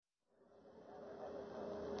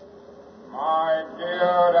my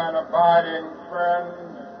dear and abiding friend,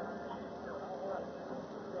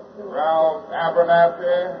 Ralph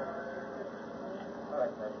Abernathy,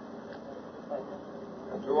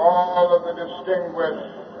 and to all of the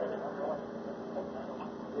distinguished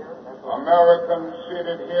Americans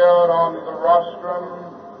seated here on the rostrum,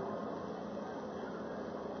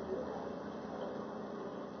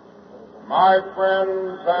 my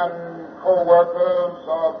friends and co-workers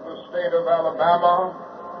of the state of Alabama,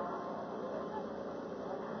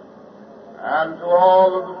 and to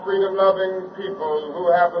all of the freedom-loving people who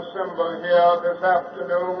have assembled here this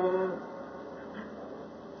afternoon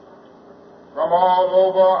from all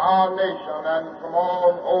over our nation and from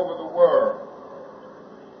all over the world.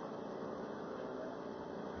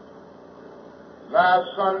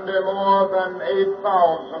 Last Sunday, more than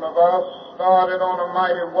 8,000 of us started on a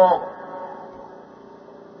mighty walk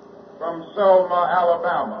from Selma,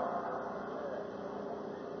 Alabama.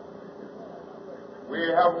 We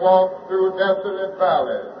have walked through desolate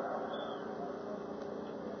valleys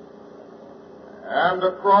and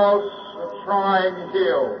across trying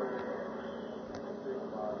hills.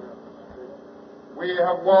 We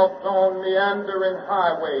have walked on meandering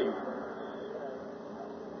highways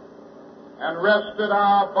and rested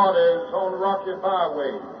our bodies on rocky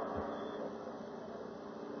byways.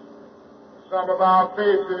 Some of our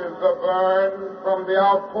faces are burned from the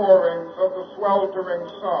outpourings of the sweltering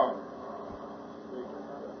sun.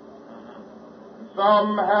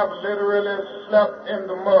 Some have literally slept in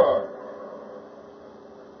the mud.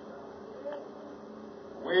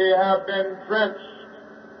 We have been drenched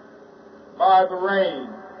by the rain.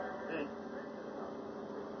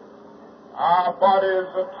 Our bodies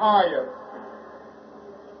are tired.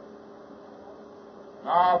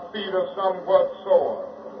 Our feet are somewhat sore.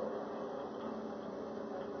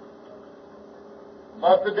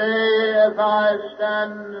 But today, as I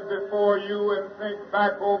stand before you and think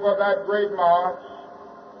back over that great march,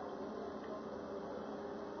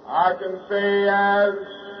 I can say, as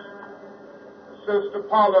Sister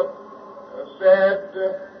Pollard said,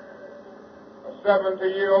 a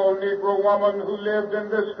 70-year-old Negro woman who lived in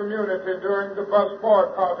this community during the bus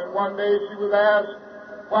boycott, and one day she was asked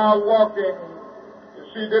while walking if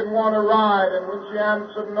she didn't want to ride, and when she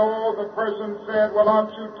answered no, the person said, "Well,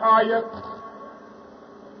 aren't you tired?"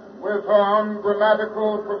 With her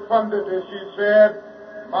ungrammatical profundity, she said,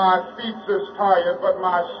 "My feet is tired, but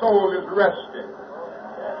my soul is resting."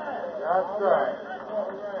 That's right.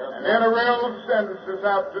 And in a real sense this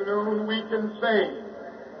afternoon, we can say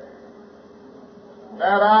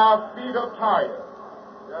that our feet are tired,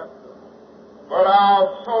 but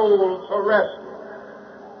our souls are resting.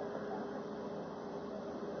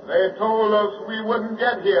 They told us we wouldn't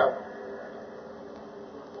get here.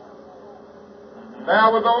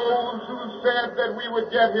 There were those who said that we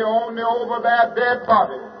would get here only over their dead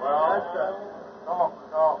bodies. Well,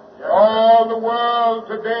 all the world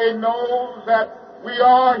today knows that we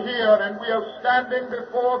are here and we are standing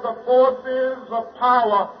before the forces of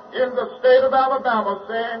power in the state of Alabama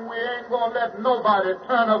saying we ain't going to let nobody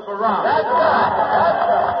turn us around. That's right.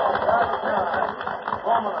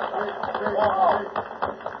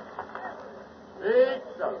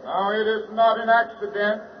 Now, it is not an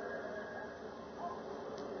accident.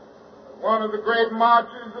 One of the great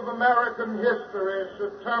marches of American history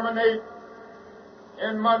should terminate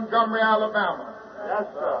in Montgomery, Alabama. Yes,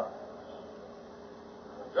 sir.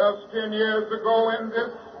 Just 10 years ago in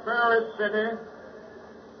this very city,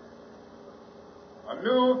 a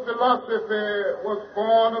new philosophy was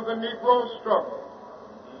born of the Negro struggle.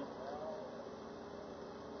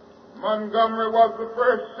 Montgomery was the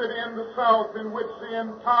first city in the South in which the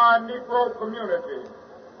entire Negro community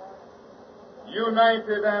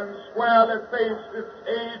united and squarely faced its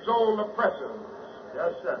age-old oppressors.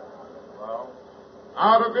 Yes, sir. Well,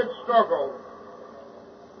 out of its struggle,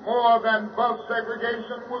 more than bus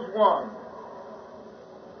segregation was won.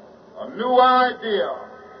 A new idea,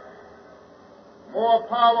 more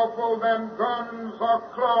powerful than guns or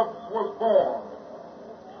clubs, was born.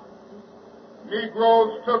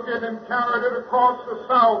 Negroes took it and carried it across the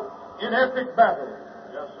South in epic battles.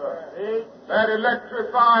 Yes, sir. That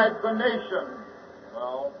electrified the nation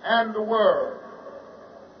and the world.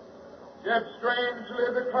 Yet strangely,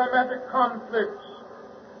 the climatic conflicts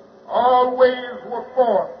always were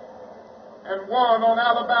fought and won on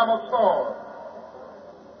Alabama soil.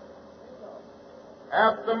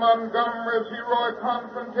 After Montgomery's heroic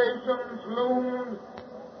confrontations loomed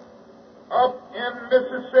up in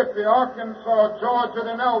Mississippi, Arkansas, Georgia,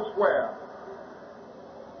 and elsewhere,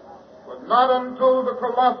 but not until the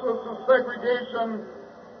colossus of segregation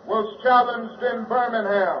was challenged in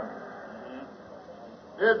Birmingham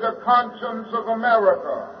did the conscience of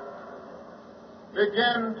America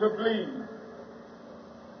begin to bleed.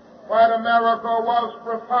 White America was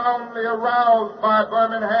profoundly aroused by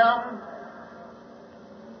Birmingham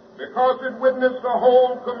because it witnessed a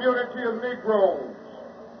whole community of Negroes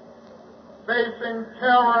facing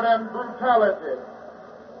terror and brutality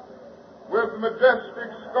with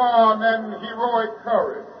majestic scorn and heroic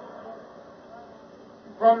courage.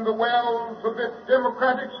 From the wells of its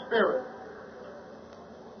democratic spirit,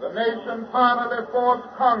 the nation finally forced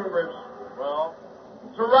Congress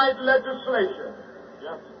to write legislation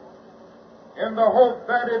in the hope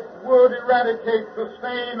that it would eradicate the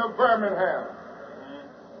stain of Birmingham.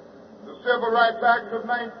 The Civil Rights Act of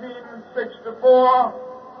 1964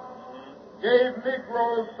 gave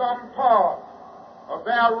Negroes some part of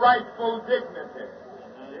their rightful dignity.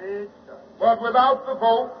 But without the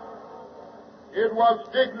vote, it was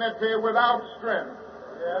dignity without strength.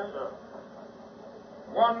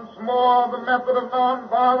 Once more, the method of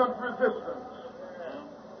nonviolent resistance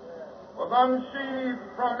was unsheathed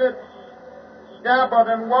from its scabbard,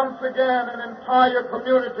 and once again an entire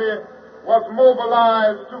community was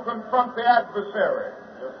mobilized to confront the adversary.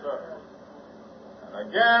 And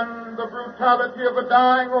again, the brutality of a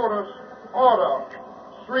dying order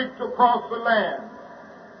shrieked across the land.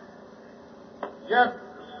 Yet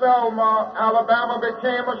Selma, Alabama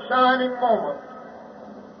became a shining moment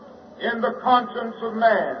in the conscience of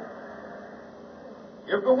man.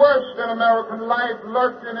 If the worst in American life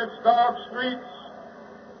lurked in its dark streets,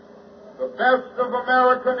 the best of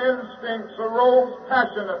American instincts arose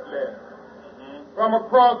passionately from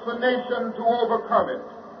across the nation to overcome it.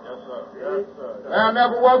 There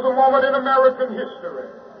never was a moment in American history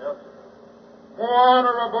more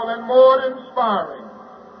honorable and more inspiring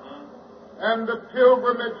than the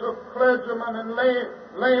pilgrimage of clergymen and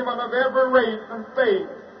laymen of every race and faith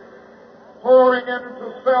pouring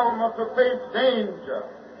into Selma to face danger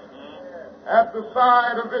at the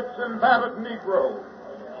side of its embattled Negroes.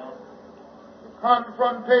 The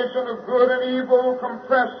confrontation of good and evil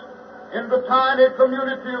compressed in the tiny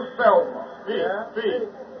community of Selma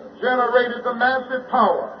generated the massive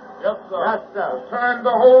power to turn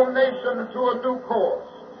the whole nation to a new course.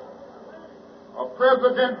 A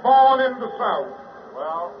president born in the South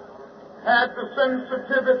had the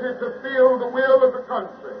sensitivity to feel the will of the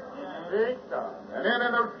country. And in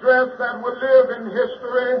an address that will live in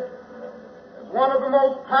history as one of the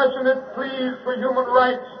most passionate pleas for human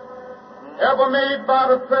rights ever made by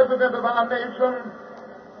the President of our nation,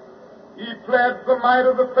 he pledged the might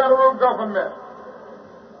of the federal government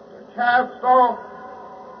to cast off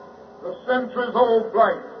the centuries-old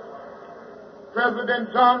blight.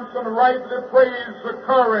 President Johnson rightly praised the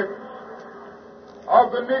courage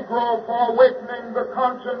of the Negro for awakening the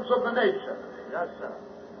conscience of the nation.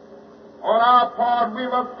 On our part, we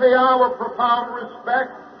must pay our profound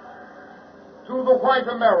respect to the white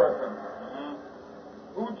Americans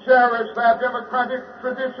who cherish their democratic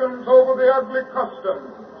traditions over the ugly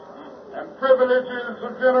customs and privileges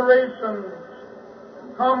of generations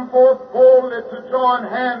and come forth boldly to join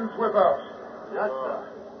hands with us.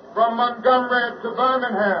 From Montgomery to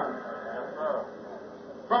Birmingham,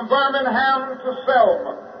 from Birmingham to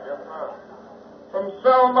Selma, from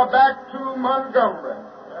Selma back to Montgomery.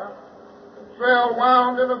 Trail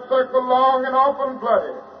wound in a circle long and often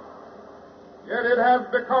bloody, yet it has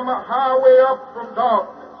become a highway up from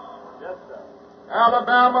darkness.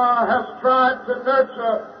 Alabama has tried to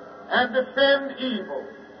nurture and defend evil,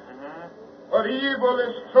 but evil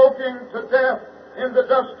is choking to death in the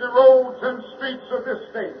dusty roads and streets of this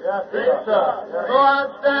state. So I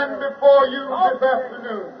stand before you this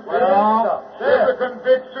afternoon with the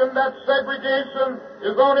conviction that segregation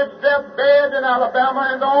is on its deathbed in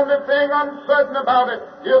Alabama, and the only thing uncertain about it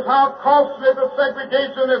is how costly the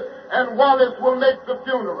segregation is, and Wallace will make the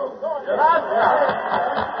funeral.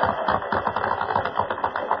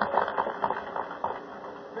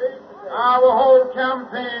 Our whole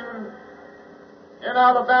campaign in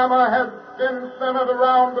Alabama has been centered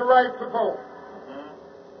around the right to vote.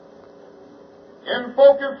 In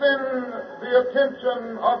focusing the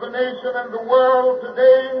attention of the nation and the world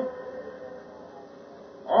today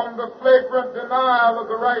on the flagrant denial of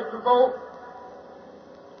the right to vote,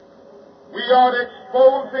 we are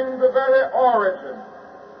exposing the very origin,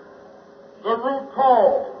 the root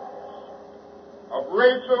cause of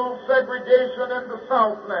racial segregation in the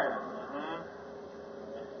Southland.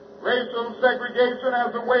 Racial segregation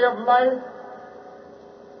as a way of life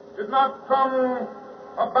did not come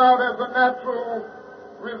about as a natural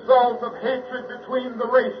result of hatred between the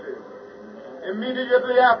races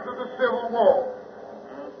immediately after the Civil War.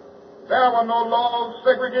 There were no laws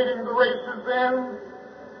segregating the races then,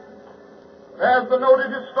 As the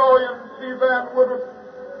noted historian C. Van Woodruff,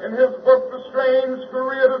 in his book The Strange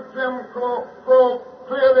Career of Jim Crow,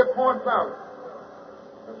 clearly points out,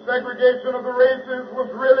 the segregation of the races was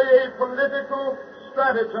really a political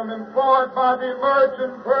stratagem employed by the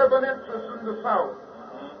emerging urban interests in the South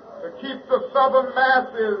to keep the Southern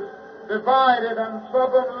masses divided and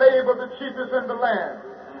Southern labor the cheapest in the land.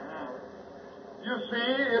 You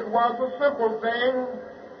see, it was a simple thing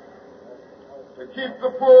to keep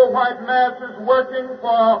the poor white masses working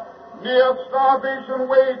for near starvation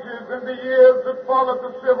wages in the years that followed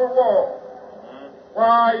the Civil War.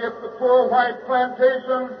 Why, if the poor white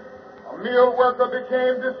plantation, a mill worker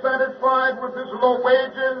became dissatisfied with his low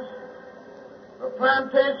wages, the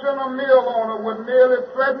plantation or mill owner would merely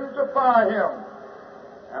threaten to fire him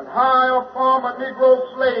and hire a former Negro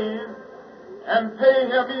slave and pay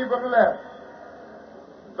him even less.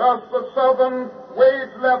 Thus, the Southern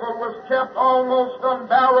wage level was kept almost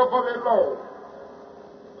unbearably low.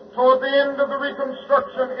 Toward the end of the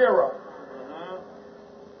Reconstruction era,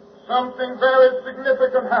 something very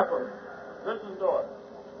significant happened. Listen to it.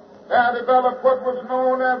 There developed what was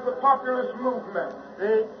known as the populist movement.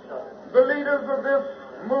 The leaders of this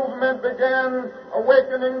movement began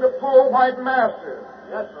awakening the poor white masses.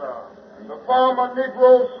 Yes, sir. And the former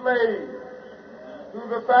Negro slaves to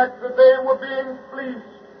the fact that they were being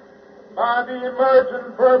fleeced by the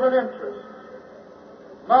emerging urban interests.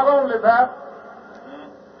 Not only that,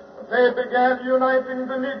 but they began uniting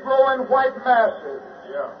the Negro and white masses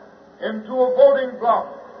into a voting bloc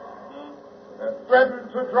that threatened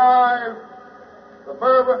to drive the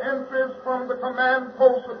urban interests from the command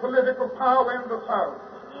post of political power in the South.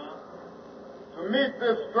 To meet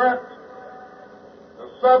this threat, the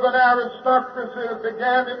Southern aristocracy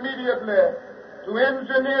began immediately to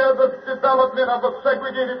engineer the development of a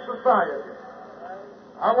segregated society.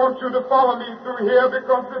 I want you to follow me through here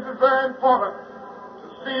because this is very important to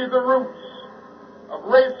see the roots of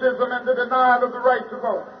racism and the denial of the right to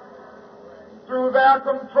vote. Through their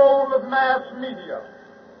control of mass media,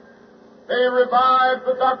 they revived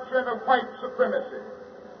the doctrine of white supremacy.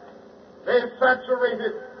 They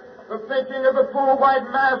saturated the thinking of the poor white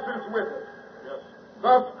masses with it,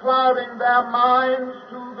 thus clouding their minds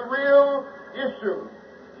to the real issue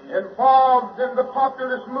involved in the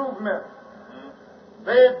populist movement.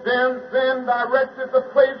 They then directed the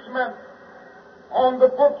placement on the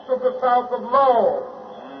books of the South of laws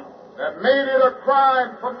that made it a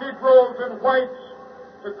crime for Negroes and whites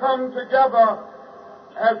to come together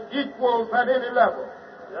as equals at any level.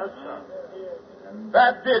 Yes, sir. And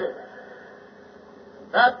that did it.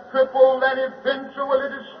 That crippled and eventually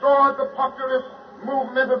destroyed the populist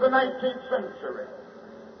movement of the 19th century.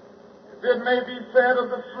 It may be said of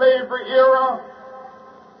the slavery era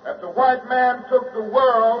that the white man took the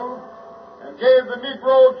world and gave the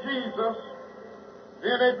Negro Jesus,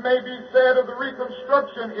 then it may be said of the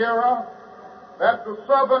Reconstruction era that the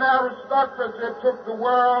Southern aristocracy took the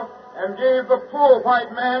world and gave the poor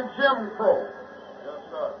white man Jim Crow. Yes,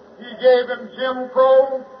 sir. He gave him Jim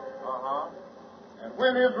Crow, Uh-huh. and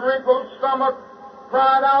when his wrinkled stomach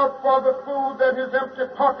cried out for the food that his empty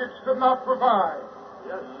pockets could not provide,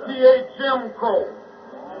 Yes, sir. he ate Jim Crow,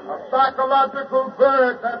 a psychological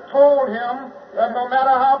bird that told him that no matter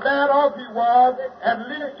how bad off he was, at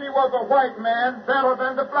least he was a white man better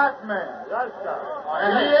than the black man. Yes, sir.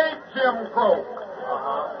 And he ate Jim Crow.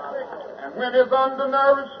 And when his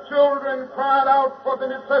undernourished children cried out for the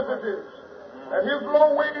necessities that his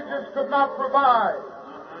low wages could not provide,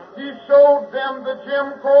 he showed them the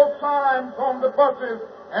Jim Crow signs on the buses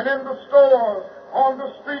and in the stores, on the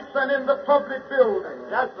streets and in the public buildings.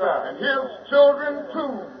 Yes, sir. And his children,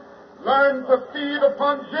 too, learned to feed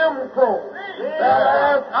upon Jim Crow, that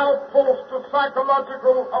last outpost of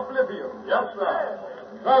psychological oblivion. Yes, sir.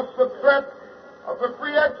 Thus, the threat of the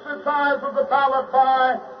free exercise of the ballot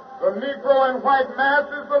by the Negro and white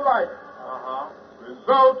masses alike Uh-huh.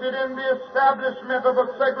 resulted in the establishment of a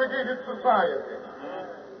segregated society.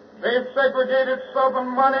 They segregated Southern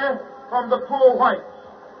money from the poor whites.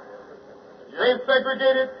 They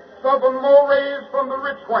segregated Southern mores from the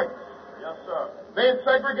rich whites. Yes, sir. They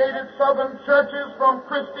segregated Southern churches from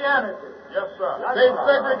Christianity. Yes, sir. They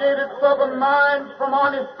segregated Southern minds from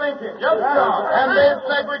honest thinking. Yes, sir. And they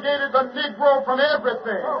segregated the Negro from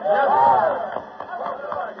everything. Yes, sir.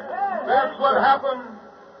 That's what happened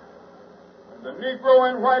when the Negro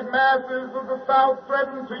and white masses of the South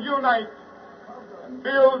threatened to unite and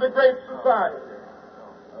build a great society.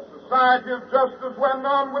 A society of justice where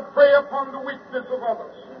none would prey upon the weakness of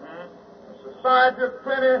others. A society of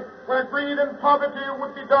plenty where greed and poverty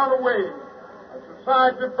would be done away. A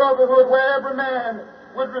society of brotherhood where every man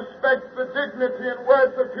would respect the dignity and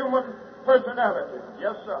worth of human personality.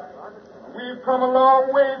 Yes, sir. We've come a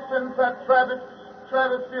long way since that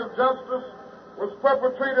travesty of justice was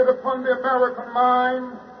perpetrated upon the American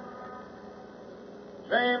mind.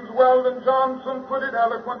 James Weldon Johnson put it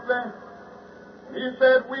eloquently. He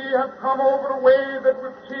said, "We have come over the way that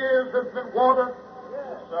with tears has been watered.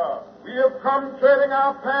 Yes, sir. We have come treading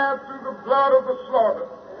our path through the blood of the slaughter,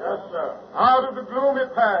 Yes, sir. out of the gloomy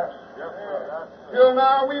past. Yes, sir. Till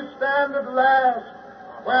now we stand at last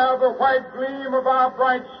where the white gleam of our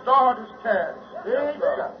bright star is cast. Yes,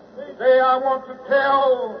 sir. Today I want to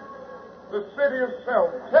tell the city of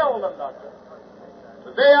Selma. Tell them, Doctor.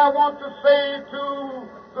 Today I want to say to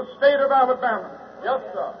the state of Alabama. Yes,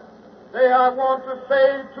 sir. Today I want to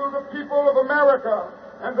say to the people of America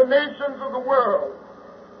and the nations of the world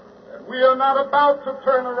that we are not about to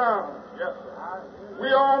turn around. Yes, sir.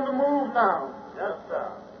 We are on the move now. Yes, sir.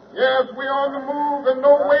 Yes, we are on the move, and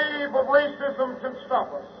no wave of racism can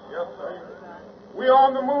stop us. Yes, sir. We are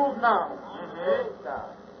on the move now. Yes, sir.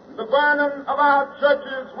 The burning of our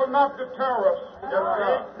churches will not deter us. Yes,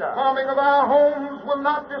 sir. The bombing of our homes will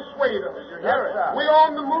not dissuade us. You hear it? We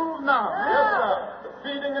are on the move now. Yes, sir. The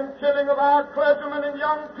feeding and killing of our clergymen and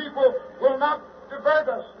young people will not divert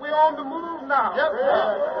us. We are on the move now. Yes,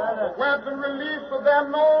 sir. The wanton release of their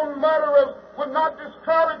known murderers will not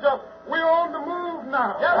discourage us. We are on the move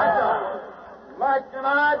now. Yes, sir. Like an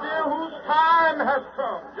idea whose time has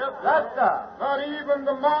come. Yes, sir. Not even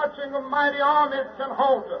the marching of mighty armies can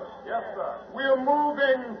halt us. Yes, sir. We are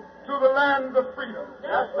moving to the land of freedom.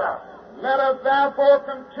 Yes, sir. Let us therefore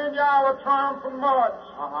continue our triumphant march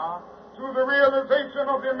to the realization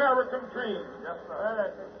of the American dream. Yes,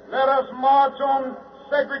 sir. Let us march on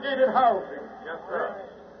segregated housing. Yes, sir.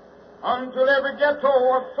 Until every ghetto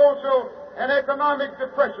of social and economic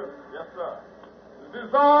depression Yes, sir. is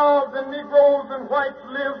dissolved and Negroes and whites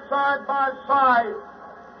live side by side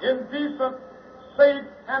in decent, safe,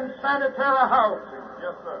 and sanitary housing.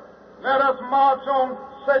 Yes, sir. Let us march on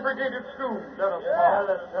segregated schools. Let us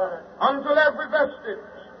march. Until every vestige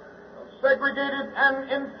of segregated and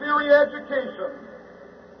inferior education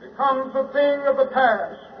becomes a thing of the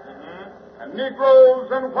past, and Negroes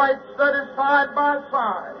and whites study side by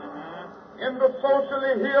side in the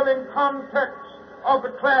socially healing context of the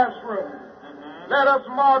classroom. Let us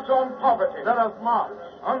march on poverty. Let us march.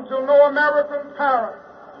 Until no American parent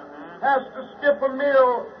has to skip a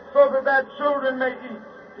meal so that their children may eat.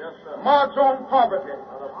 Yes, sir. March on poverty.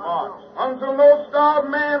 Let us march. Until no starved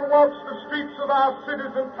man walks the streets of our cities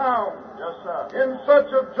and towns Yes, sir. in search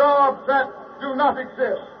of jobs that do not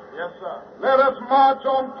exist. Yes, sir. Let us march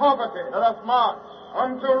on poverty. Let us march.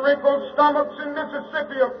 Until wrinkled stomachs in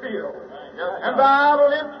Mississippi are filled, Yes, and sir. the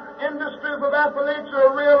idle industries of Appalachia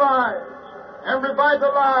are realized and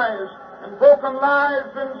revitalized, and broken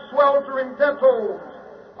lives in sweltering ghettos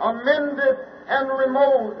are mended and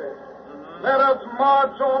remolded. Let us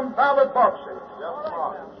march on ballot boxes. Yes,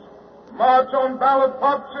 march. March on ballot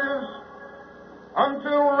boxes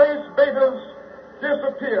until race baiters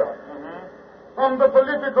disappear from the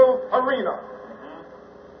political arena.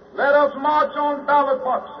 Let us march on ballot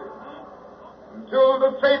boxes until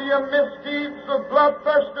the sadium misdeeds of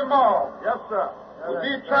bloodthirsty mobs Yes, sir. will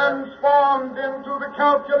be transformed into the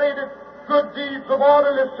calculated good deeds of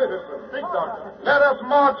orderly citizens. Speak, Doctor. Let us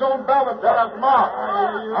march on ballot Let us boxes march.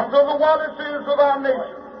 until the Wallaces of our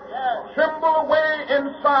nation tremble away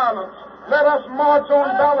in silence. Let us march on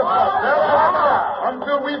ballot boxes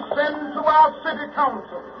until we send to our city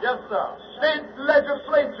council, Yes, sir. state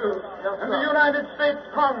legislatures, Yes, and the sir. United States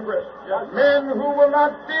Congress, Yes, sir. men who will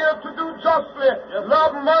not fear to do justly, Yes,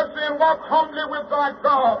 love mercy, and walk humbly with thy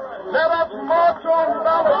God. Let us march on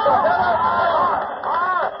ballot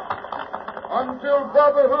boxes until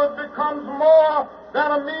brotherhood becomes more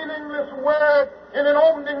than a meaningless word in an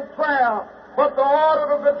opening prayer, but the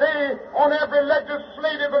order of the day on every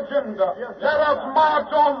legislative agenda. Let us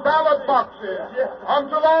march on ballot boxes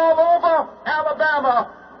until all over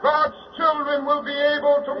Alabama, God's children will be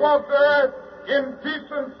able to walk the earth in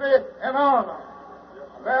decency and honor.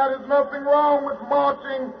 There is nothing wrong with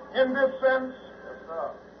marching in this sense.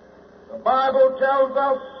 The Bible tells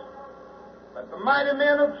us that the mighty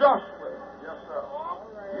men of Joshua Yes, sir.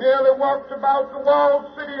 merely walked about the walled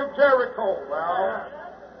city of Jericho.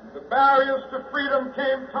 The barriers to freedom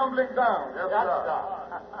came tumbling down. Yes,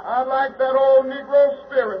 sir. I like that old Negro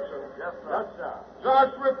spiritual. Yes, sir.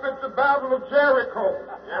 Joshua fit the battle of Jericho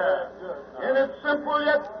Yes. in its simple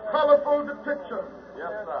yet colorful depiction.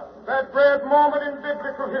 Yes, sir. That great moment in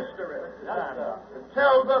biblical history. Yes, sir. It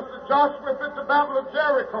tells us that Joshua fit the battle of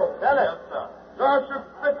Jericho. Yes, sir. Joshua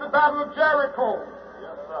fit the battle of Jericho.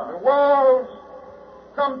 Yes, The sir. walls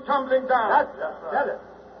come tumbling down. Yes, sir.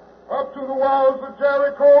 up to the walls of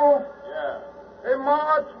Jericho. Yeah. They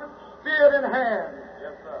marched with spear in hand.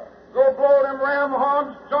 Yes, sir. Go blow them ram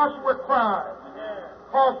horns, Joshua cried.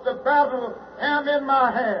 Cause the battle am in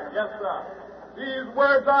my hand. Yes, sir. These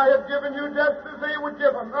words I have given you just as they were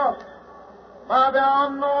given us by the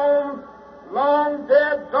unknown, long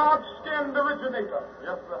dead, dark-skinned originator.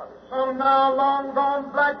 Yes, sir. Some now long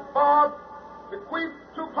gone black-barred,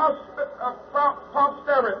 bequeathed to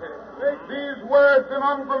posterity. These words in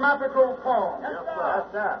ungrammatical form. Yes, sir. Yes,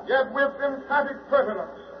 sir. Yet with emphatic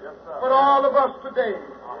pertinence. Yes, sir. For all of us today.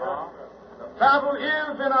 Uh-huh. The battle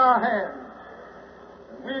is in our hands.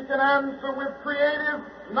 We can answer with creative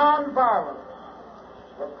nonviolence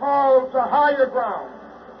the call to higher ground,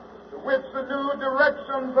 to which the new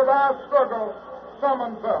directions of our struggle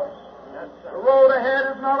summons us. Yes, The road ahead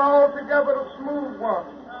is not altogether a smooth one.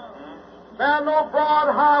 There are no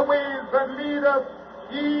broad highways that lead us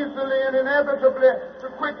easily and inevitably to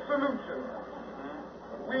quick solutions.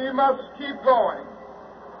 But we must keep going.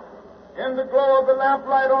 In the glow of the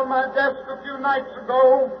lamplight on my desk a few nights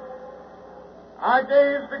ago, I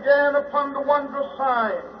gazed again upon the wondrous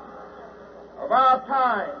signs of our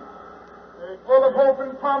time, full of hope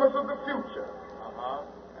and promise of the future.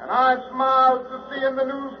 And I smiled to see in the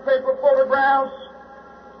newspaper photographs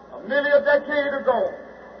of nearly a decade ago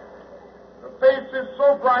the faces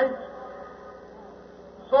so bright,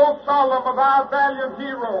 so solemn of our valiant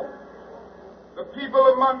hero, the people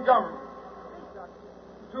of Montgomery.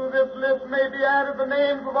 To this list may be added the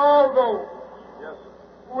names of all those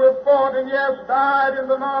who have fought and, yes, died in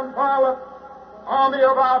the nonviolent army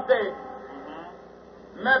of our day.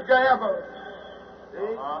 Medgar Evers,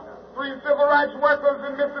 3 civil rights workers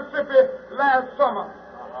in Mississippi last summer.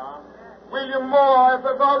 William Moore, as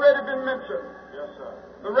has already been mentioned. Yes, sir.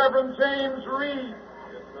 The Reverend James Reed.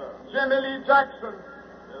 Yes, sir. Jimmy Lee Jackson.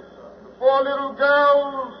 Yes, sir. The 4 little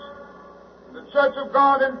girls in the Church of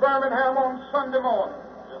God in Birmingham on Sunday morning.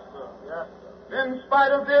 Yes, sir. Yes, sir. In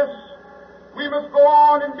spite of this, we must go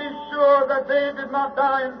on and be sure that they did not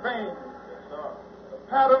die in vain. Yes, sir. The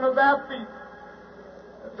pattern of their feet,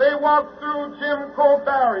 as they walked through Jim Crow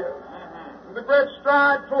barriers, and the great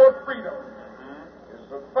stride toward freedom, is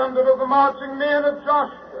the thunder of the marching men of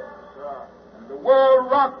Joshua, and the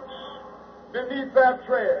world rocks beneath their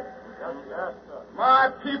tread. Yes, yes, sir.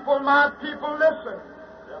 My people, listen.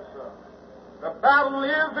 Yes, sir. The battle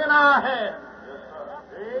is in our hands. Yes,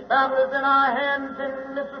 sir. The battle is in our hands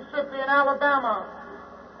in Mississippi and Alabama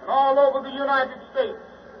and all over the United States.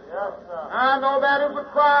 Yes, sir. I know that is a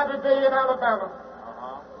cry today in Alabama.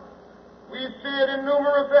 We see it in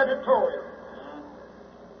numerous editorials.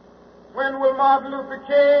 When will Martin Luther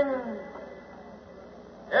King,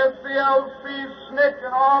 SCLC, SNCC,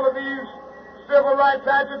 and all of these civil rights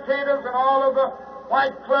agitators and all of the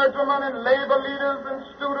white clergymen and labor leaders and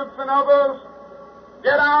students and others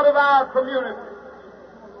get out of our community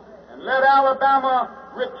and let Alabama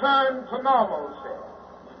return to normalcy?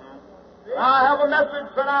 I have a message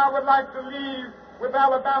that I would like to leave with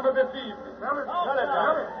Alabama this evening.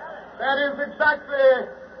 That is exactly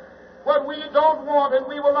what we don't want, and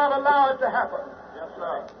we will not allow it to happen. Yes,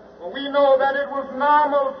 sir. For we know that it was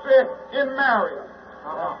normalcy in Marion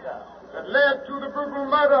that led to the brutal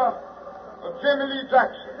murder of Jimmy Lee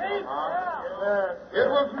Jackson. It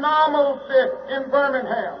was normalcy in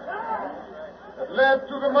Birmingham that led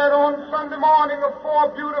to the murder on Sunday morning of 4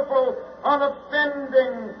 beautiful,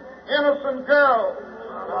 unoffending, innocent girls.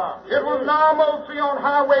 It was normalcy on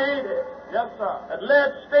Highway 80. Yes, sir. That led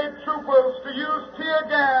state troopers to use tear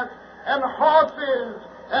gas and horses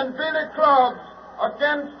and billy clubs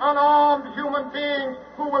against unarmed human beings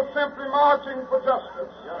who were simply marching for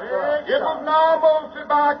justice. Yes, It was normalcy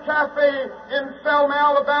by a cafe in Selma,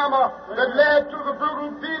 Alabama, that led to the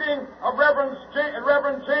brutal beating of Reverend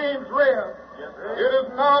James Reyes. Yes, sir. It is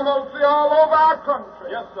normalcy all over our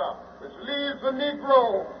country, Yes, sir. which leaves the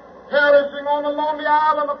Negro perishing on the lonely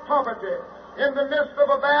island of poverty in the midst of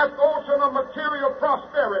a vast ocean of material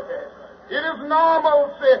prosperity. It is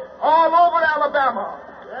normalcy all over Alabama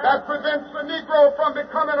that prevents the Negro from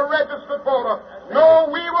becoming a registered voter. No,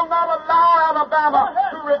 we will not allow Alabama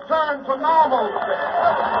to return to normalcy.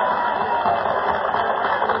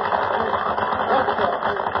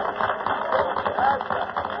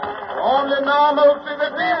 The only normalcy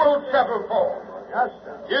that we will settle for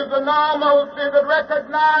is the normalcy that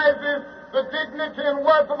recognizes the dignity and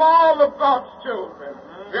worth of all of God's children.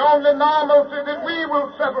 The only normalcy that we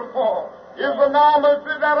will settle for is the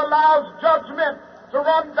normalcy that allows judgment to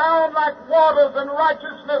run down like waters and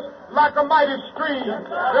righteousness like a mighty stream.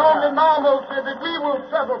 The only normalcy that we will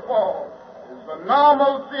settle for is the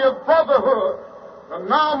normalcy of brotherhood, the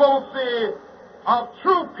normalcy of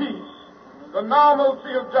true peace, the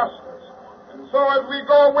normalcy of justice. And so as we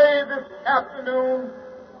go away this afternoon,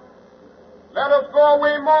 let us go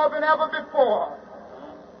away more than ever before,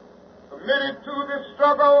 committed to this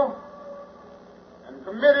struggle and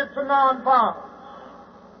committed to nonviolence.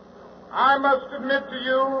 I must admit to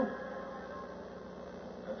you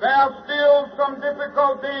that there are still some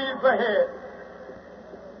difficult days ahead.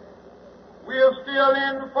 We are still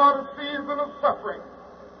in for the season of suffering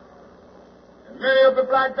in many of the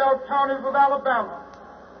black belt counties of Alabama,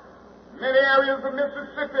 many areas of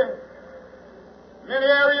Mississippi, many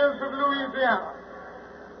areas of Louisiana.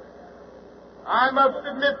 I must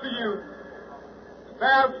admit to you that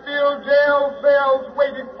there are still jail cells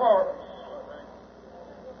waiting for us,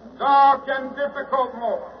 dark and difficult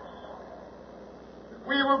moments.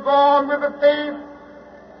 We will go on with the faith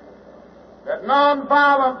that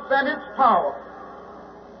nonviolence and its power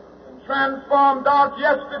can transform dark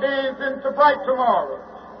yesterdays into bright tomorrows.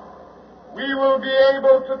 We will be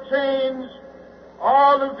able to change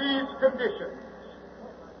all of these conditions.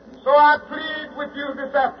 So I plead with you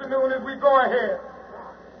this afternoon as we go ahead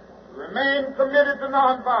to remain committed to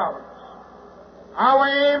nonviolence. Our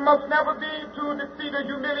aim must never be to defeat or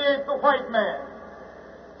humiliate the white man,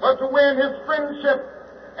 but to win his friendship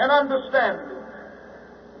and understanding.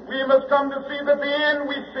 We must come to see that the end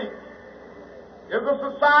we seek is a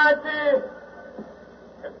society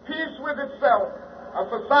at peace with itself, a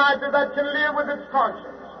society that can live with its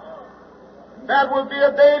conscience. That will be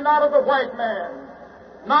a day not of the white man,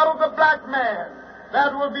 not of the black man.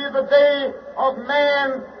 That will be the day of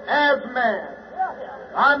man as man.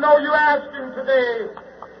 I know you're asking today,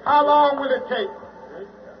 how long will it take?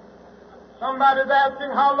 Somebody's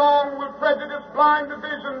asking, how long will prejudice blind the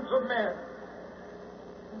visions of men,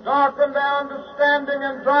 darken their understanding,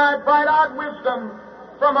 and drive bright-eyed wisdom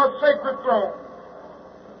from her sacred throne?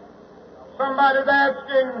 Somebody's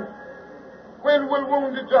asking, when will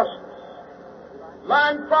wounded justice,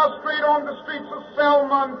 lying prostrate on the streets of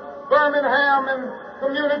Selma, Birmingham, and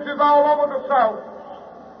communities all over the South,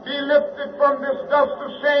 be lifted from this dust of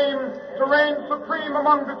shame to reign supreme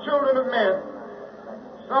among the children of men?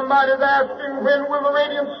 Somebody's asking, when will the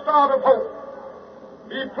radiant star of hope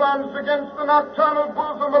be plunged against the nocturnal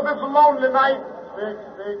bosom of this lonely night,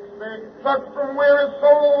 plucked from weary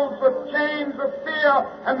souls the chains of fear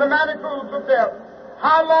and the manacles of death?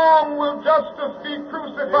 How long will justice be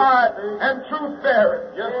crucified and truth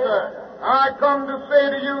buried? Yes, sir. I come to say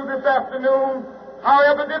to you this afternoon,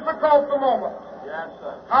 however difficult the moment, Yes,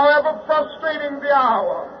 sir. however frustrating the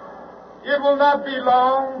hour, it will not be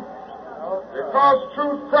long, because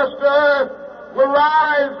truth crushed earth will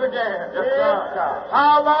rise again. Yes, sir.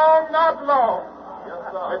 How long? Not long, Yes,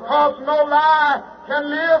 sir. because no lie can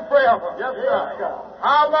live forever. Yes, sir.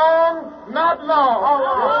 How long? Not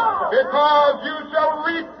long, because you shall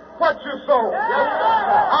reap what you sow.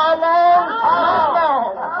 How long? Not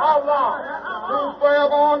long. How long? Truth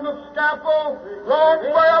forever on the scaffold, wrong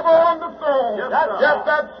forever on the throne. Yes, sir. Yet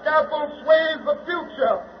that scaffold sways the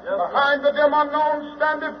future. Yes, Behind the dim unknown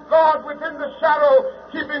standeth God within the shadow,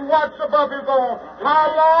 keeping watch above his own. How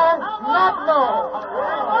long? Not long.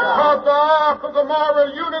 Because the arc of the moral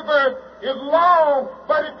universe is long,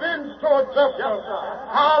 but it bends toward justice. Yes, sir.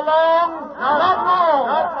 How long? Not long.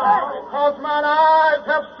 Because mine eyes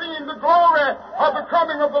have seen the glory of the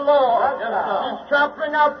coming of the Lord. Yes, sir. He's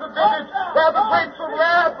trampling out the village where the grapes of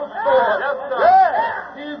wrath are stored. Yes, sir.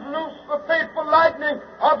 He's loosed the fateful lightning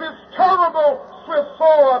of his terrible swift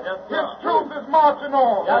sword. Yes, sir. His truth is marching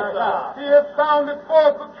on. Yes, sir. He has sounded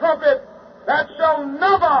forth the trumpet that shall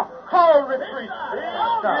never call retreat. He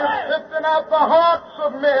is sifting out the hearts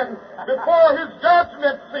of men before his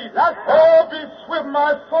judgment seat. Oh, be swift,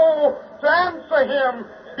 my soul, to answer him.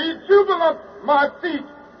 Be jubilant, my feet.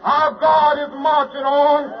 Our God is marching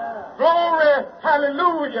on. Glory,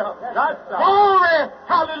 hallelujah. Glory,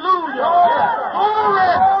 hallelujah.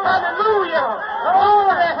 Glory, hallelujah.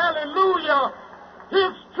 Glory, hallelujah.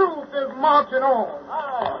 His truth is marching on.